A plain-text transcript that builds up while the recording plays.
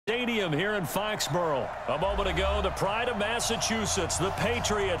Stadium here in Foxborough. A moment ago, the pride of Massachusetts, the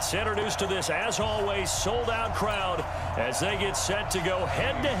Patriots, introduced to this, as always, sold-out crowd as they get set to go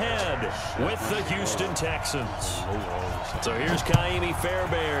head-to-head with the Houston Texans. So here's Kaimi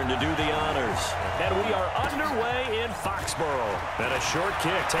Fairbairn to do the honors. And we are underway in Foxborough. And a short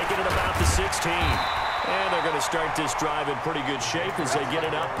kick taken at about the 16. And they're going to start this drive in pretty good shape as they get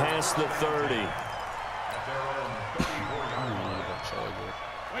it up past the 30.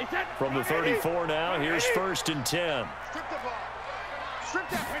 From the 34 now, here's 1st and 10.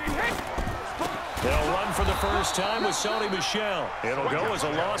 They'll run for the first time with Sony Michel. It'll go as a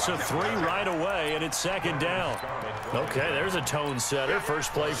loss of 3 right away, and it's 2nd down. Okay, there's a tone setter.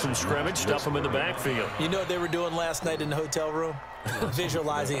 First play from scrimmage, stuff them in the backfield. You know what they were doing last night in the hotel room?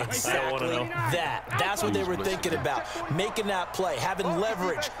 Visualizing exactly that. That's what they were thinking about. Making that play, having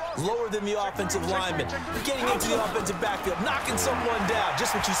leverage, lower than the offensive lineman, getting into the offensive backfield, knocking someone down.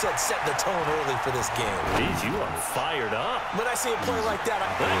 Just what you said, set the tone early for this game. Jeez, you are fired up. When I see a play like that,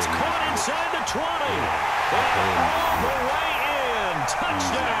 that's caught inside the 20. And all the way in.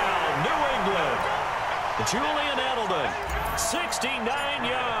 Touchdown, New England. Julian Edelman, 69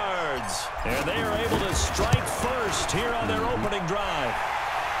 yards. And they are able to strike first here on their opening drive.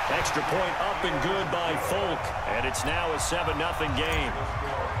 Extra point up and good by Folk. And it's now a 7-0 game.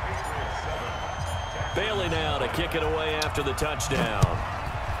 Bailey now to kick it away after the touchdown.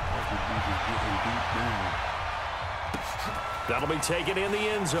 That'll be taken in the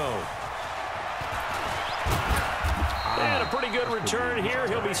end zone. And a pretty good return here.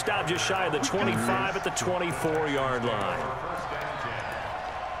 He'll be stopped just shy of the 25 at the 24-yard line.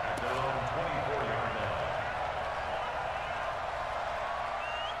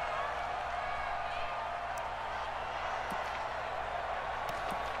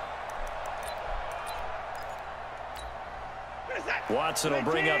 Watson will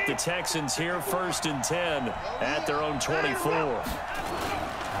bring up the Texans here, 1st and 10 at their own 24.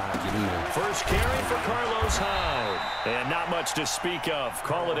 First carry for Carlos Hyde. And not much to speak of.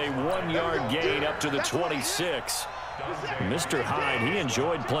 Call it a 1-yard gain up to the 26. Mr. Hyde, he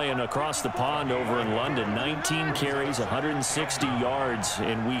enjoyed playing across the pond over in London. 19 carries, 160 yards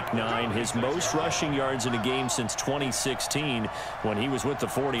in Week 9. His most rushing yards in a game since 2016 when he was with the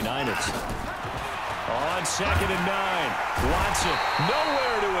 49ers. On 2nd and 9, Watson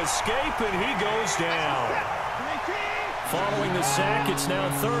nowhere to escape, and he goes down. Following the sack, it's now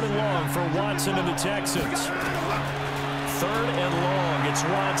 3rd and long for Watson and the Texans. 3rd and long, it's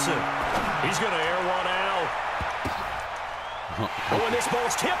Watson. He's going to air one out. Oh, and this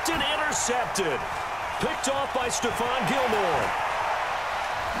ball's tipped and intercepted. Picked off by Stephon Gilmore.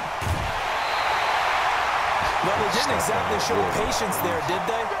 Well, they didn't exactly show patience there, did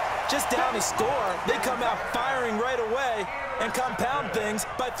they? Just down a score, they come out firing right away and compound things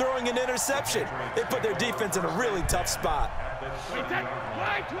by throwing an interception. They put their defense in a really tough spot. 20, 72.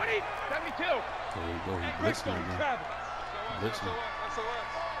 There you go. He blitzing again. Blitzing.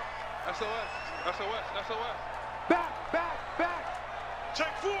 SOS. Back.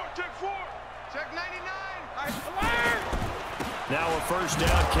 Check 4. Check 99. Now a 1st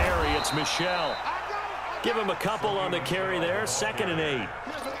down carry. It's Michel. Give him a couple on the carry there. 2nd and 8.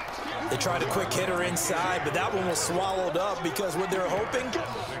 They tried a quick hitter inside, but that one was swallowed up because what they're hoping,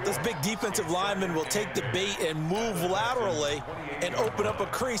 this big defensive lineman will take the bait and move laterally and open up a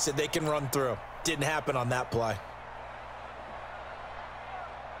crease that they can run through. Didn't happen on that play.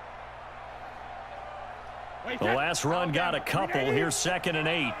 The last run got a couple. Here's 2nd and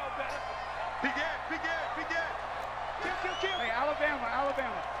 8. Big Ed. Hey, Alabama.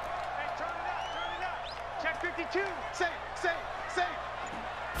 Hey, turn it up. Check 52. Safe.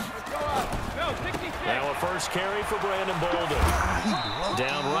 Let's go up. No, 66. Now a first carry for Brandon Bolden.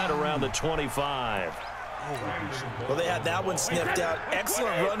 Down right around the 25. Well, they had that one sniffed out.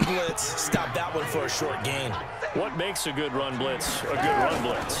 Excellent run blitz. Stopped that one for a short gain. What makes a good run blitz a good run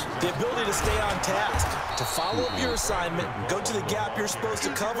blitz? The ability to stay on task, to follow up your assignment, go to the gap you're supposed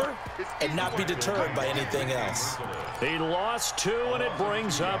to cover, and not be deterred by anything else. He lost 2, and it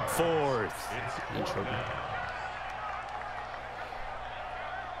brings up 4th.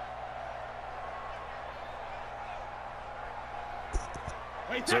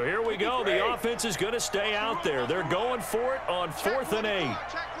 So here we go. The offense is going to stay out there. They're going for it on 4th and 8.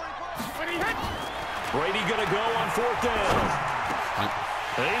 Brady going to go on 4th down.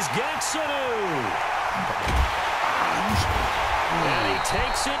 He's got Sanu. And he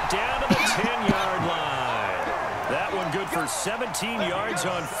takes it down to the 10-yard line. That one good for 17 yards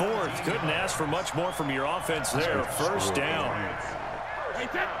on 4th. Couldn't ask for much more from your offense there. 1st down. Wait,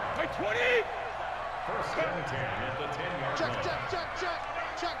 20. First and 10 at the 10-yard line. Check.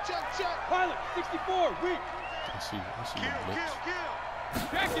 Pilot, 64, weak. Let's see the blitz.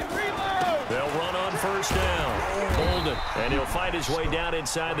 Check and reload. They'll run on first down. Hold it. And he'll fight his way down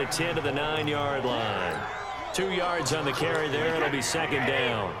inside the 10 to the 9-yard line. 2 yards on the carry there. It'll be second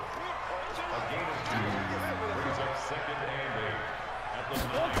down.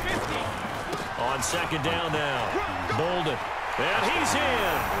 On second down now. Bolden. And he's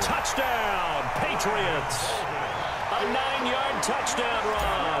in. Touchdown, Patriots. A 9-yard touchdown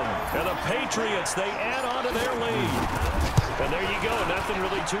run. And the Patriots, they add on to their lead. And there you go. Nothing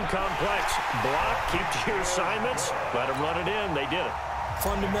really too complex. Block, keep to your assignments, let them run it in. They did it.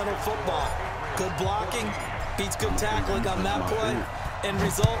 Fundamental football. Good blocking beats good tackling on that play. End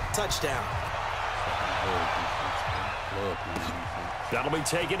result, touchdown. That'll be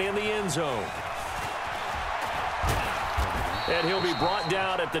taken in the end zone. And he'll be brought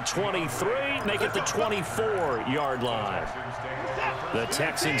down at the 23, make it the 24-yard line. The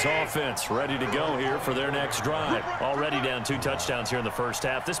Texans offense ready to go here for their next drive. Already down 2 touchdowns here in the first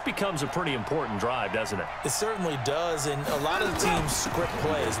half. This becomes a pretty important drive, doesn't it? It certainly does, and a lot of the teams script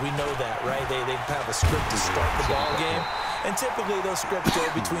plays. We know that, right? They have a script to start the ball game, and typically those scripts go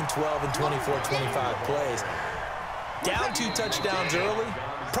between 12 and 24, 25 plays. Down 2 touchdowns early,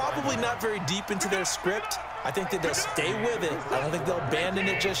 probably not very deep into their script. I think that they'll stay with it. I don't think they'll abandon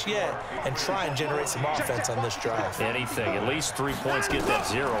it just yet and try and generate some offense on this drive. Anything. At least 3 points. Get that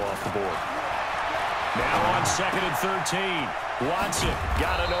 0 off the board. Now on 2nd and 13. Watson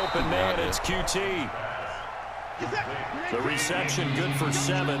got an open man. It's QT. The reception good for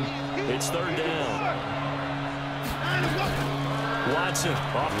 7. It's 3rd down. Watson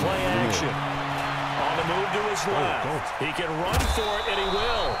off play action. On the move to his left. He can run for it, and he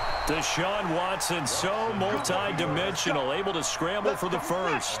will. Deshaun Watson, so multi-dimensional, able to scramble for the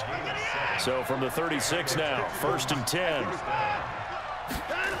first. So from the 36 now, 1st and 10.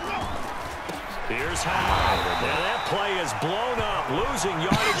 Here's Howard. And that play is blown up, losing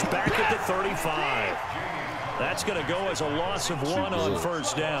yardage back at the 35. That's going to go as a loss of 1 on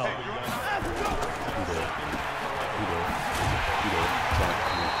first down.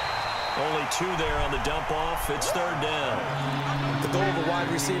 Only 2 there on the dump off. It's 3rd down. The goal of a wide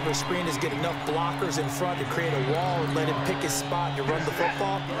receiver screen is get enough blockers in front to create a wall and let him pick his spot to run the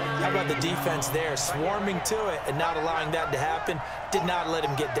football. How about the defense there, swarming to it and not allowing that to happen? Did not let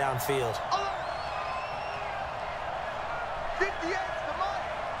him get downfield. 58's the money.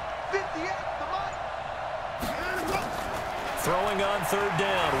 58's the money. Throwing on 3rd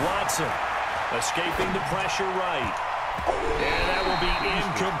down, Watson. Escaping the pressure right. And that will be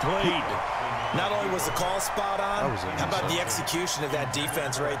incomplete. Not only was the call spot on, how about the execution of that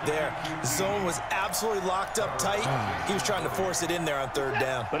defense right there? The zone was absolutely locked up tight. He was trying to force it in there on 3rd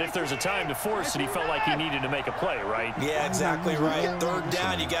down. But if there's a time to force it, he felt like he needed to make a play, right? Yeah, exactly right. 3rd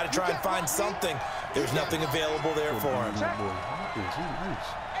down, you got to try and find something. There's nothing available there for him.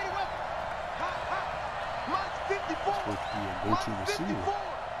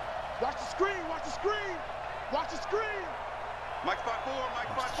 Watch the screen, watch the screen, watch the screen. Mike 5-4, Mike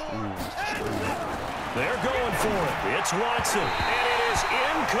 5-4. They're going for it. It's Watson, and it is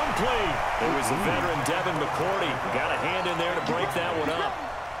incomplete. It was the veteran Devin McCourty. Got a hand in there to break that one up.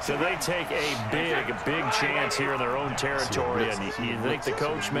 So they take a big chance here in their own territory, and you think the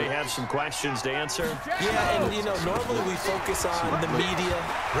coach may have some questions to answer? Yeah, and, you know, normally we focus on the media,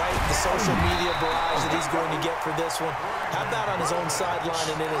 right, the social media barrage that he's going to get for this one. How about on his own sideline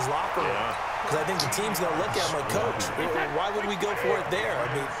and in his locker room? Because I think the team's going to look at him like, Coach, why would we go for it there? I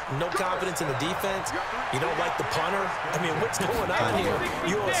mean, no confidence in the defense. You don't like the punter. I mean, what's going on here?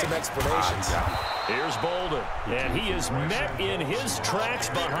 You owe some explanations. Here's Bolden, and he is met in his tracks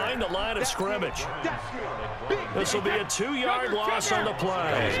behind the line of scrimmage. This will be a 2-yard loss on the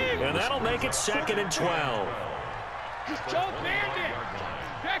play, and that'll make it 2nd and 12. Joe Bandit.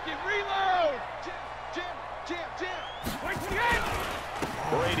 Check and reload. Jim.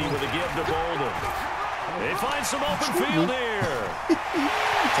 Brady with a give to Bolden. They find some open field here. And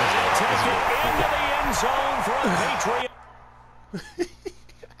they'll take it into the end zone for a Patriot.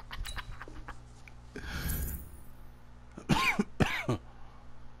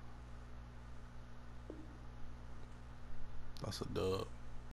 That's a dub.